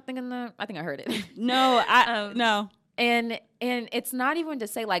hearing that, thinking that. I think I heard it. No, no. And it's not even to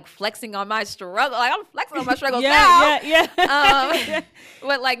say, like, flexing on my struggle. Like, I'm flexing on my struggles now. Yeah.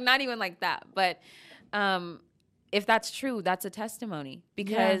 But, like, not even like that. But if that's true, that's a testimony.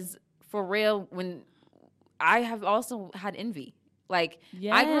 Because for real, when I have also had envy. Like,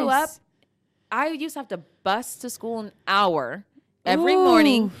 I grew up, I used to have to bus to school an hour every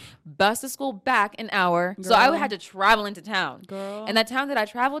morning, bus to school back an hour. Girl. So I had to travel into town. Girl. And that town that I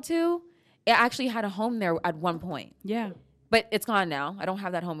traveled to, it actually had a home there at one point. Yeah. But it's gone now. I don't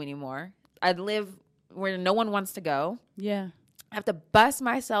have that home anymore. I live where no one wants to go. Yeah. I have to bus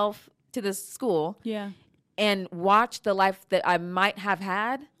myself to this school. Yeah. And watch the life that I might have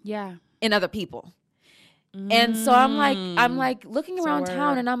had. Yeah. In other people. And so I'm like looking around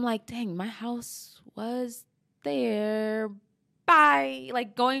town, and I'm like, dang, my house was there by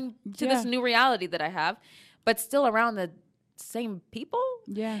like going to this new reality that I have, but still around the same people.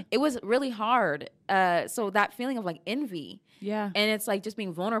 Yeah. It was really hard. So that feeling of like envy. Yeah. And it's like just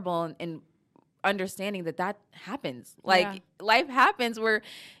being vulnerable and understanding that happens. Like life happens where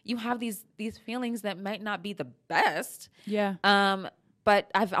you have these feelings that might not be the best. Yeah.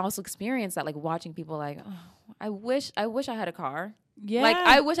 But I've also experienced that, like watching people like, oh, I wish I had a car. Yeah. Like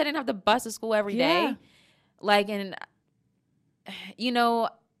I wish I didn't have to bus to school every day. Like, and you know,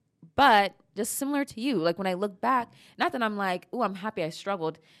 but just similar to you, like when I look back, not that I'm like, oh, I'm happy I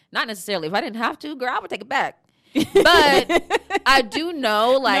struggled. Not necessarily. If I didn't have to, girl, I would take it back. But I do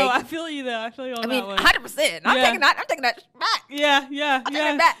know, like, no, I feel you though. I feel you on that one. 100%. I'm taking that back. Yeah. I'm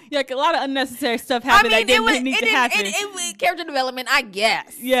taking it back. Yeah, a lot of unnecessary stuff happened that didn't need to happen. It was character development, I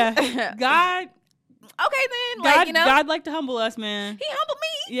guess. Yeah. God. Okay, then. Like, you know. God liked to humble us, man. He humbled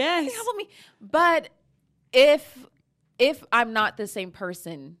me. Yes. He humbled me. But if I'm not the same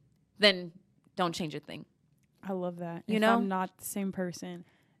person, then don't change a thing. I love that. You if know? I'm not the same person,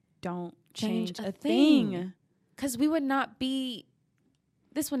 don't change a thing. Because this would not be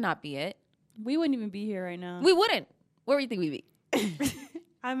it. We wouldn't even be here right now. We wouldn't. Where would you think we'd be?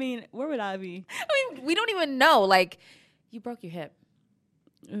 I mean, where would I be? I mean, we don't even know. Like, you broke your hip.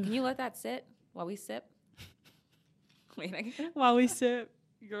 Can you let that sit while we sip? Wait, while we sip,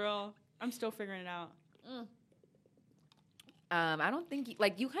 girl, I'm still figuring it out. I don't think you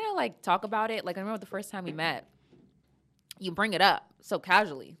kind of like talk about it. Like I remember the first time we met, you bring it up so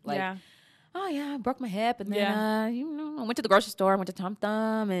casually. Like, oh yeah, I broke my hip, and then I went to the grocery store, I went to Tom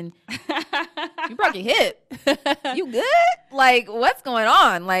Thumb, and you broke your hip. You good? Like, what's going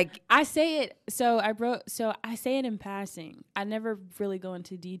on? Like, I say it. So I say it in passing. I never really go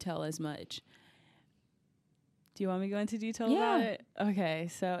into detail as much. Do you want me to go into detail about it? Okay,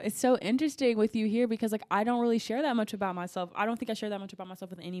 so it's so interesting with you here because like I don't really share that much about myself. I don't think I share that much about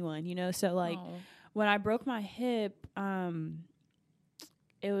myself with anyone, you know? So like when I broke my hip,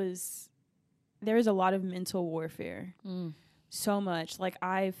 there was a lot of mental warfare. So much. Like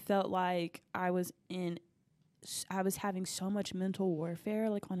I felt like I was having so much mental warfare,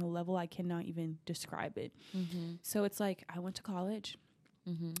 like on a level I cannot even describe it. So it's like I went to college.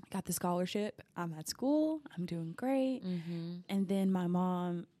 Got the scholarship. I'm at school. I'm doing great. And then my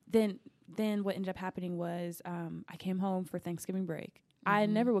mom, then what ended up happening was I came home for Thanksgiving break. I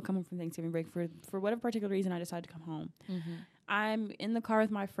never would come home from Thanksgiving break. For whatever particular reason, I decided to come home. I'm in the car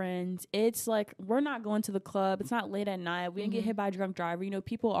with my friends. It's like we're not going to the club. It's not late at night. We didn't get hit by a drunk driver. You know,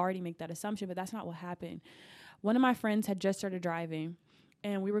 people already make that assumption, but that's not what happened. One of my friends had just started driving.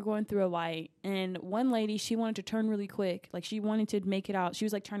 and we were going through a light, and one lady, she wanted to turn really quick. Like, she wanted to make it out. She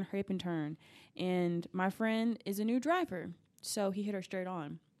was like trying to hurry up and turn. And my friend is a new driver, so he hit her straight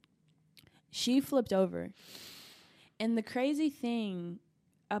on. She flipped over. And the crazy thing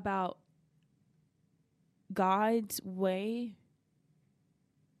about God's way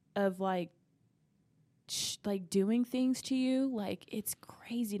of like doing things to you, like, it's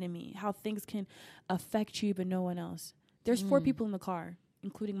crazy to me how things can affect you but no one else. There's 4 people in the car,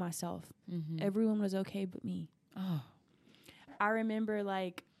 including myself. Everyone was okay but me. I remember,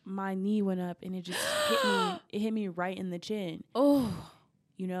 like, my knee went up and it just hit me. It hit me right in the chin.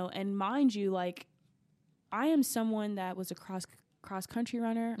 You know, and mind you, like, I am someone that was a cross country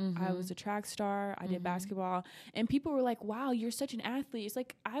runner. I was a track star. I did basketball, and people were like, wow, you're such an athlete. It's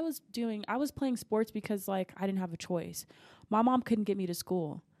like I was playing sports because, like, I didn't have a choice. My mom couldn't get me to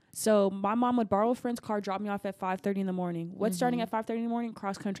school. So my mom would borrow a friend's car, drop me off at 5:30 in the morning. What's starting at 5:30 in the morning?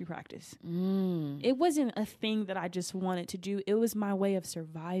 Cross country practice. It wasn't a thing that I just wanted to do. It was my way of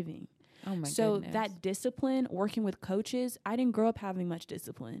surviving. Oh my so goodness. That discipline, working with coaches, I didn't grow up having much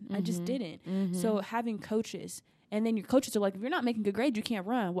discipline. I just didn't. So having coaches, and then your coaches are like, if you're not making good grades, you can't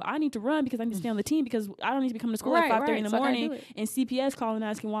run. Well, I need to run because I need to stay on the team because I don't need to be coming to school at 5:30 in the morning and CPS calling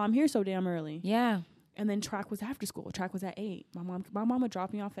asking why I'm here so damn early. Yeah. And then track was after school. Track was at 8. My mom would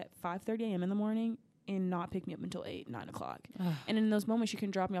drop me off at 5:30 a.m. in the morning and not pick me up until 8, 9 o'clock. And in those moments, she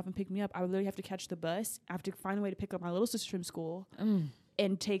can drop me off and pick me up. I would literally have to catch the bus. I have to find a way to pick up my little sister from school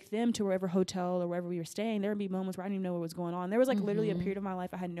and take them to wherever hotel or wherever we were staying. There would be moments where I didn't even know what was going on. There was, like, literally a period of my life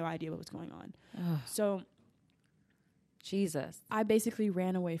I had no idea what was going on. So, Jesus. I basically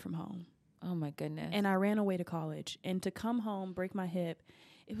ran away from home. Oh, my goodness. And I ran away to college. And to come home, break my hip,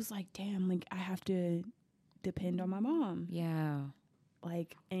 it was like, damn, like, I have to depend on my mom. Yeah.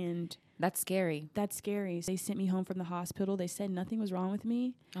 Like, and that's scary. That's scary. They sent me home from the hospital. They said nothing was wrong with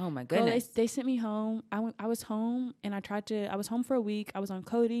me. Oh my goodness. They sent me home. I was home and I was home for a week. I was on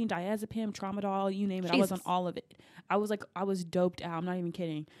codeine, diazepam, tramadol, you name it. Jesus. I was on all of it. I was doped out. I'm not even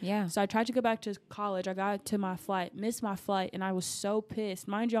kidding. Yeah. So I tried to go back to college. I got to my flight, missed my flight, and I was so pissed.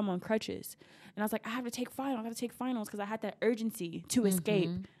 Mind you, I'm on crutches. And I was like, I have to take finals because I had that urgency to escape.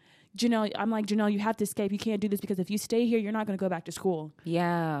 Janelle, I'm like, Janelle, you have to escape. You can't do this because if you stay here, you're not going to go back to school.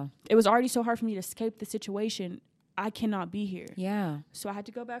 Yeah. It was already so hard for me to escape the situation. I cannot be here. Yeah. So I had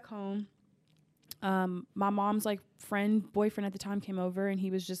to go back home. My mom's like boyfriend at the time came over and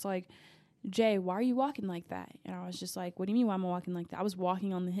he was just like, Jay, why are you walking like that? And I was just like, what do you mean why am I walking like that? I was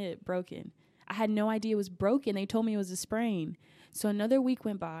walking on the hip, broken. I had no idea it was broken. They told me it was a sprain. So another week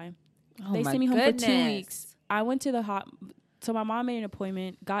went by. They sent me home for 2 weeks. I went to so my mom made an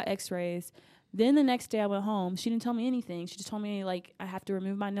appointment, got x-rays. Then the next day I went home. She didn't tell me anything. She just told me, like, I have to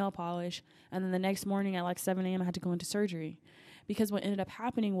remove my nail polish. And then the next morning at like 7 a.m. I had to go into surgery. Because what ended up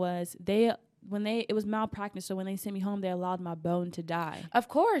happening was it was malpractice. So when they sent me home, they allowed my bone to die. Of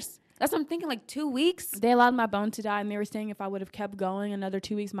course. That's what I'm thinking, like 2 weeks. They allowed my bone to die. And they were saying if I would have kept going another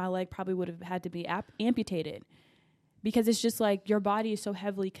 2 weeks, my leg probably would have had to be amputated. Because it's just like your body is so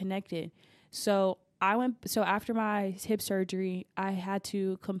heavily connected. So after my hip surgery, I had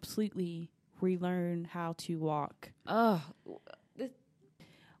to completely relearn how to walk.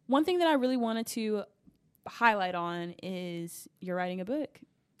 One thing that I really wanted to highlight on is you're writing a book.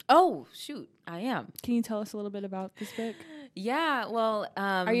 Oh, shoot. I am. Can you tell us a little bit about this book? Yeah, well...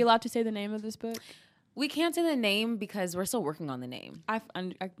 are you allowed to say the name of this book? We can't say the name because we're still working on the name.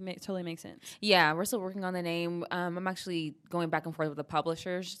 Totally makes sense. Yeah, we're still working on the name. I'm actually going back and forth with the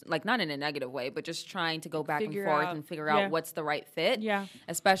publishers, like not in a negative way, but just trying to go back and forth and figure out what's the right fit. Yeah.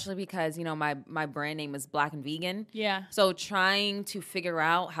 Especially because, my brand name is Blk&Vegan. Yeah. So trying to figure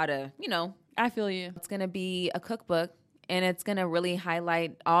out how to, I feel you. It's going to be a cookbook and it's going to really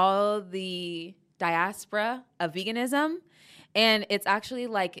highlight all the diaspora of veganism. And it's actually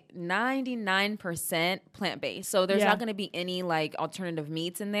like 99% plant-based. So there's not going to be any like alternative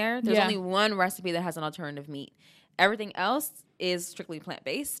meats in there. There's only one recipe that has an alternative meat. Everything else is strictly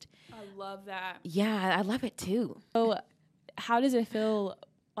plant-based. I love that. Yeah, I love it too. So how does it feel?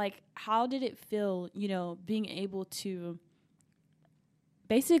 Like, how did it feel, being able to...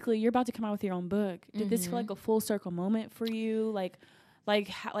 Basically, you're about to come out with your own book. Did this feel like a full circle moment for you? Like,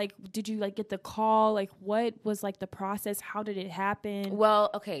 did you like get the call? Like, what was like the process? How did it happen? Well,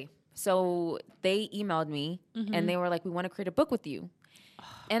 okay. So they emailed me and they were like, we want to create a book with you.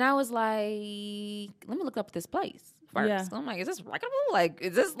 And I was like, let me look up this place first. Yeah. I'm like, is this reputable? Like,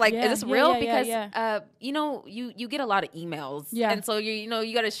 is this real? Because, you get a lot of emails. Yeah. And so,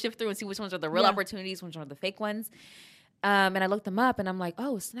 you got to shift through and see which ones are the real opportunities, which are the fake ones. And I looked them up and I'm like,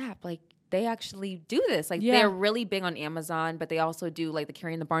 oh, snap. Like, they actually do this. Like they're really big on Amazon, but they also do like the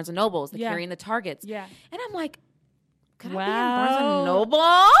carrying the Barnes and Nobles, the carrying the Targets. Yeah. And I'm like, could I be in Barnes and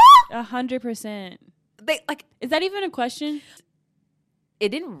Noble? 100%. They like, is that even a question? It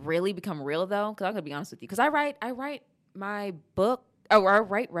didn't really become real though, because I'm gonna be honest with you. Because I write my book, or I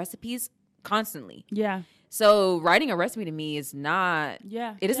write recipes constantly. Yeah. So writing a recipe to me is not.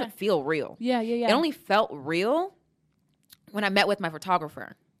 Yeah. It doesn't feel real. Yeah. It only felt real when I met with my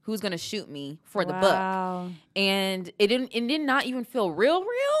photographer, who's gonna shoot me for the book, and it did not even feel real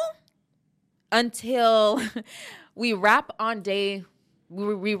until we wrap on day.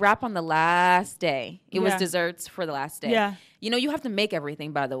 We wrap on the last day. It was desserts for the last day. Yeah. You know, you have to make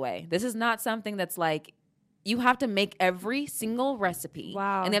everything, by the way. This is not something that's like, you have to make every single recipe.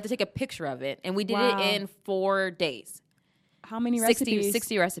 Wow. And they have to take a picture of it. And we did it in 4 days. How many recipes?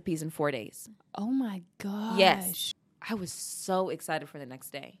 60 recipes in 4 days. Oh my gosh. Yes. I was so excited for the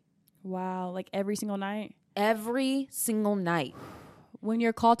next day. Wow. Like every single night? Every single night. When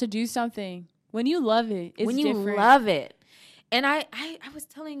you're called to do something. When you love it. It's when you different. love it. And I was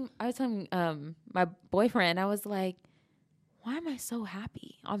telling my boyfriend, I was like, why am I so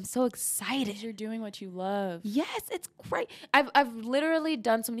happy? I'm so excited. Because you're doing what you love. Yes, it's great. I've literally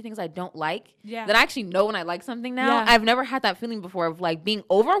done so many things I don't like. Yeah. That I actually know when I like something now. Yeah. I've never had that feeling before of like being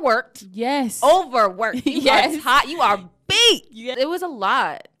overworked. Yes. Overworked. You are hot. You are beat. Yes. It was a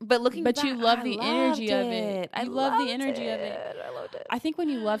lot. But looking back, you love the energy of it. I love the energy of it. I loved it. I think when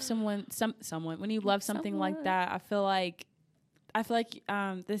you love someone, when you love something like that, I feel like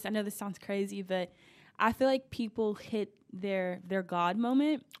this. I know this sounds crazy, but I feel like people hit their God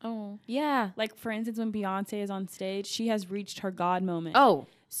moment. Oh, yeah. Like for instance, when Beyonce is on stage, she has reached her God moment. Oh,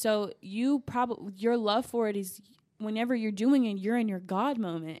 so your love for it is whenever you're doing it, you're in your God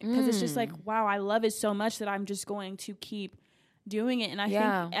moment because it's just like, wow, I love it so much that I'm just going to keep doing it. And I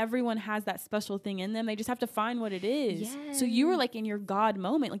think everyone has that special thing in them. They just have to find what it is. Yes. So you were like in your God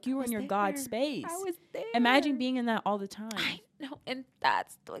moment, like you were in your God space. I was there. Imagine being in that all the time. I know, and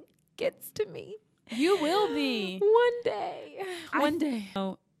that's what gets to me. You will be one day. One day.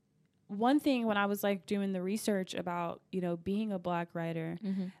 So, one thing when I was like doing the research about being a Black writer,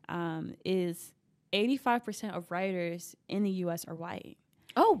 is 85% of writers in the U.S. are white.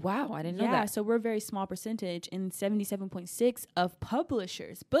 Oh wow, I didn't know that. Yeah, so we're a very small percentage, and 77.6% of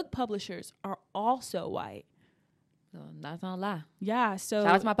book publishers, are also white. That's not a lie. Yeah, so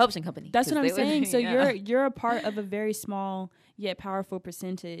shout out to my publishing company. That's what I'm saying. So you're a part of a very small yet powerful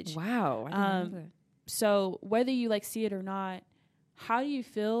percentage. Wow. I didn't know that. So whether you see it or not, how do you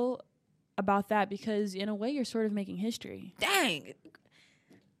feel about that? Because in a way, you're sort of making history. Dang.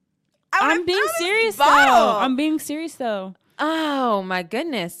 I'm being serious though. I'm being serious though. Oh my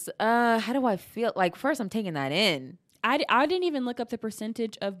goodness. How do I feel? Like first, I'm taking that in. I didn't even look up the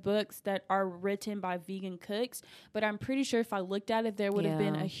percentage of books that are written by vegan cooks, but I'm pretty sure if I looked at it, there would have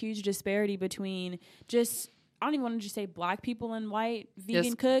been a huge disparity between just, I don't even want to just say Black people and white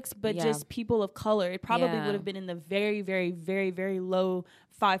vegan cooks, but just people of color. It probably would have been in the very, very, very, very low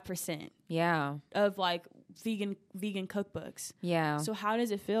 5%. Yeah. Of vegan cookbooks. Yeah. So how does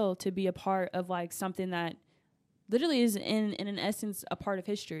it feel to be a part of something that literally is in an essence a part of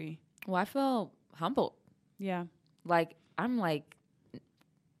history? Well, I feel humbled. Yeah. I'm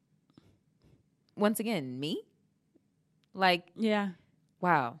once again, me? Yeah.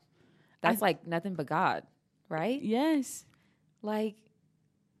 Wow. That's nothing but God, right? Yes. When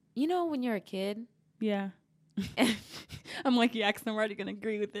you're a kid. Yeah. I'm yes, I'm already going to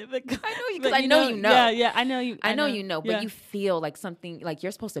agree with it. But I know you, because I know you know. Yeah, I know you. I know you know, but you feel something,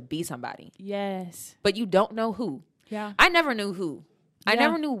 you're supposed to be somebody. Yes. But you don't know who. Yeah. I never knew who. I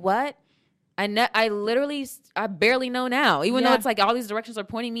never knew what. I literally, I barely know now. Even though it's all these directions are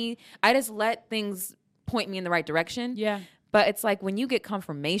pointing me, I just let things point me in the right direction. Yeah. But it's when you get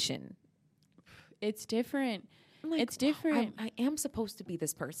confirmation. It's different. It's different. I am supposed to be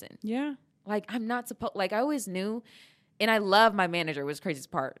this person. Yeah. I'm not supposed, I always knew, and I love my manager, was the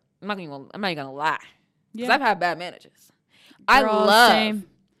craziest part. I'm not even gonna lie. Because I've had bad managers. Same.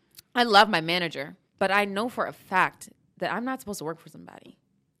 I love my manager, but I know for a fact that I'm not supposed to work for somebody.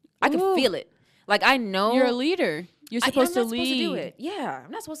 I can feel it. I know. You're a leader. You're supposed to lead. Supposed to do it. Yeah, I'm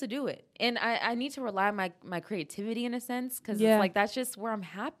not supposed to do it. And I need to rely on my creativity in a sense, because it's that's just where I'm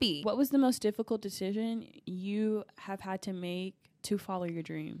happy. What was the most difficult decision you have had to make to follow your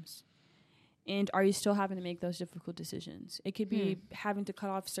dreams? And are you still having to make those difficult decisions? It could be having to cut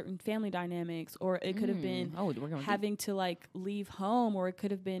off certain family dynamics, or it could have been having to leave home, or it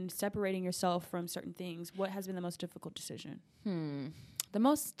could have been separating yourself from certain things. What has been the most difficult decision? The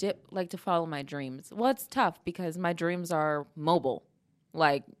most to follow my dreams. Well, it's tough because my dreams are mobile.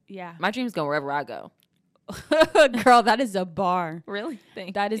 Like, Yeah. my dreams go wherever I go. Girl, that is a bar. Really?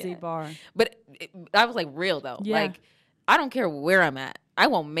 That is a bar. But I was like, real though. Yeah. Like, I don't care where I'm at. I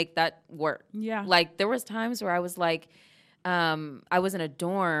won't make that work. Yeah. Like, there was times where I was like, I was in a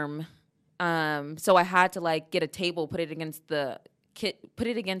dorm, so I had to like get a table, put it against the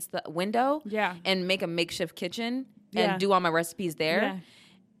window, Yeah. and make a makeshift kitchen Yeah. and do all my recipes there. Yeah.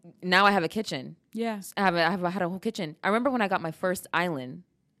 Now I have a kitchen. Yeah. I had a whole kitchen. I remember when I got my first island,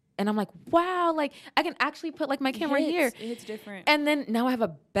 and I'm like, wow, like I can actually put like my camera here. It hits different. And then now I have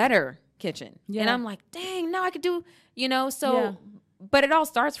a better kitchen. Yeah. And I'm like, dang, now I could do, so, Yeah. but it all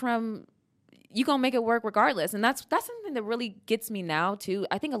starts from, you gonna make it work regardless. And that's something that really gets me now too.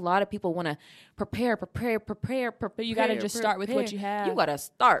 I think a lot of people want to prepare. But you got to just start with what you have. You got to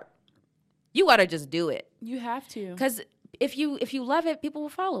start. You got to just do it. You have to. Because if you love it, people will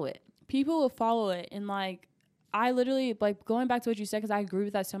follow it. People will follow it. And like, I literally, like, going back to what you said, because I agree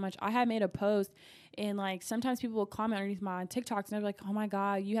with that so much. I had made a post, and like sometimes people will comment underneath my TikToks, and they're like, "Oh my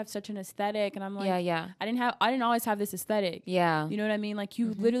God, you have such an aesthetic," and I'm like, Yeah. I didn't always have this aesthetic. Yeah. You know what I mean? Like,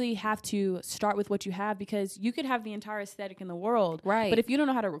 you literally have to start with what you have, because you could have the entire aesthetic in the world, Right. But if you don't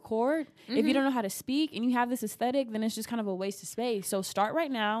know how to record, if you don't know how to speak, and you have this aesthetic, then it's just kind of a waste of space. So start right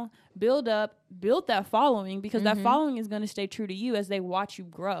now, build that following, because that following is going to stay true to you as they watch you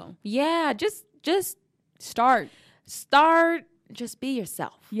grow. Yeah. Just Start. Just be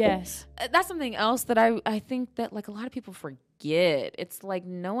yourself. Yes. That's something else that I think that like a lot of people forget. It's like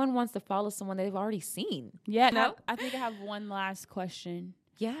no one wants to follow someone they've already seen. Yeah. No? I think I have one last question.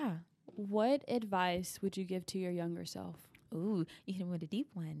 Yeah. What advice would you give to your younger self? Ooh, you hit him with a deep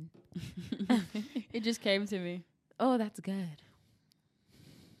one. It just came to me. Oh, that's good.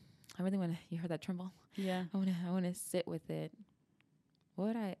 I really want to. You heard that tremble? Yeah. I want to sit with it. What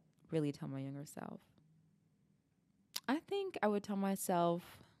would I really tell my younger self? I think I would tell myself.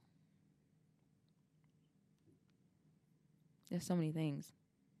 There's so many things.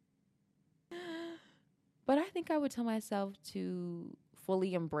 But I think I would tell myself to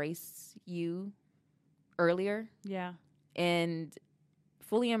fully embrace you earlier. Yeah. And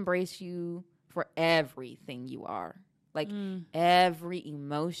fully embrace you for everything you are. Like every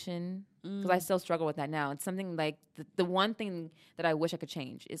emotion. Because I still struggle with that now. It's something like the one thing that I wish I could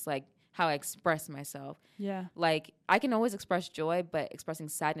change is like how I express myself. Yeah. Like I can always express joy, but expressing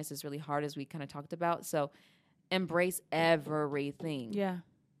sadness is really hard, as we kind of talked about. So embrace everything. Yeah.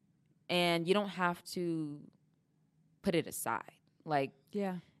 And you don't have to put it aside. Like,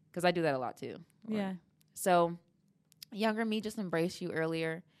 yeah. Because I do that a lot too. Yeah. So younger me, just embrace you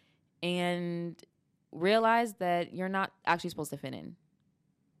earlier and realize that you're not actually supposed to fit in.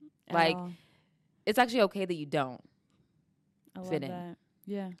 Like, it's actually okay that you don't fit in. That.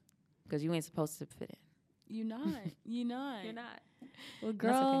 Yeah. Because you ain't supposed to fit in. You're not. You're not. You're not. Well,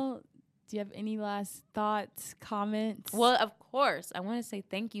 girl, do you have any last thoughts, comments? Well, of course. I want to say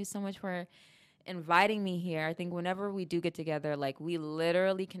thank you so much for inviting me here. I think whenever we do get together, like, we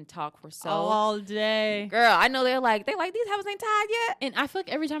literally can talk for all day. Girl, I know they're like, these habits ain't tied yet. And I feel like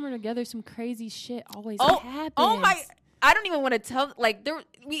every time we're together, some crazy shit always happens. Oh my, I don't even want to tell, like,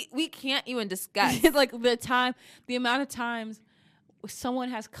 we can't even discuss. Like the amount of times someone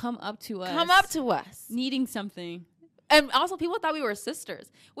has come up to us needing something. And also people thought we were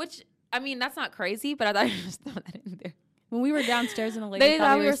sisters, which, I mean, that's not crazy, but I thought you just throw that in there. When we were downstairs and the lady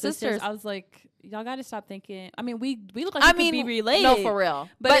thought we were sisters, I was like, y'all got to stop thinking. I mean, we look like we could be related. No, for real.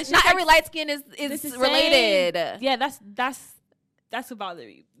 But not every light skin is related. Yeah, that's what bothered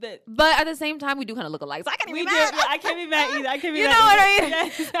me. But at the same time, we do kind of look alike, so I can't be mad. I can't be mad either. I can't be mad. You know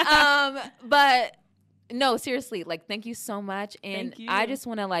what I mean? But no, seriously, like, thank you so much. And I just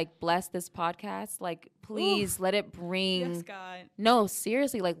want to, like, bless this podcast. Like, please let it bring. Yes, God. No,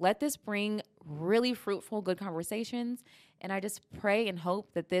 seriously, like, let this bring really fruitful, good conversations. And I just pray and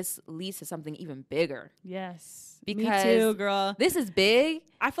hope that this leads to something even bigger. Yes. Because me too, girl. This is big.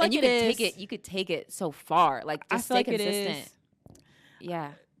 I feel like you could take it so far. Like, just stay consistent.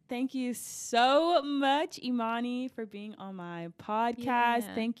 Yeah. Thank you so much, Emani, for being on my podcast.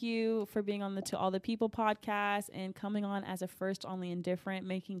 Yeah. Thank you for being on the To All the People podcast and coming on as a first, only, and different,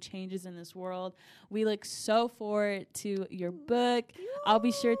 making changes in this world. We look so forward to your book. I'll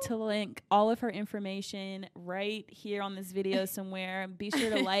be sure to link all of her information right here on this video somewhere. Be sure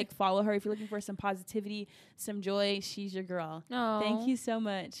to follow her if you're looking for some positivity, some joy. She's your girl. No. Thank you so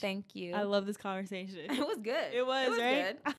much. Thank you. I love this conversation. It was good. It was right? Good.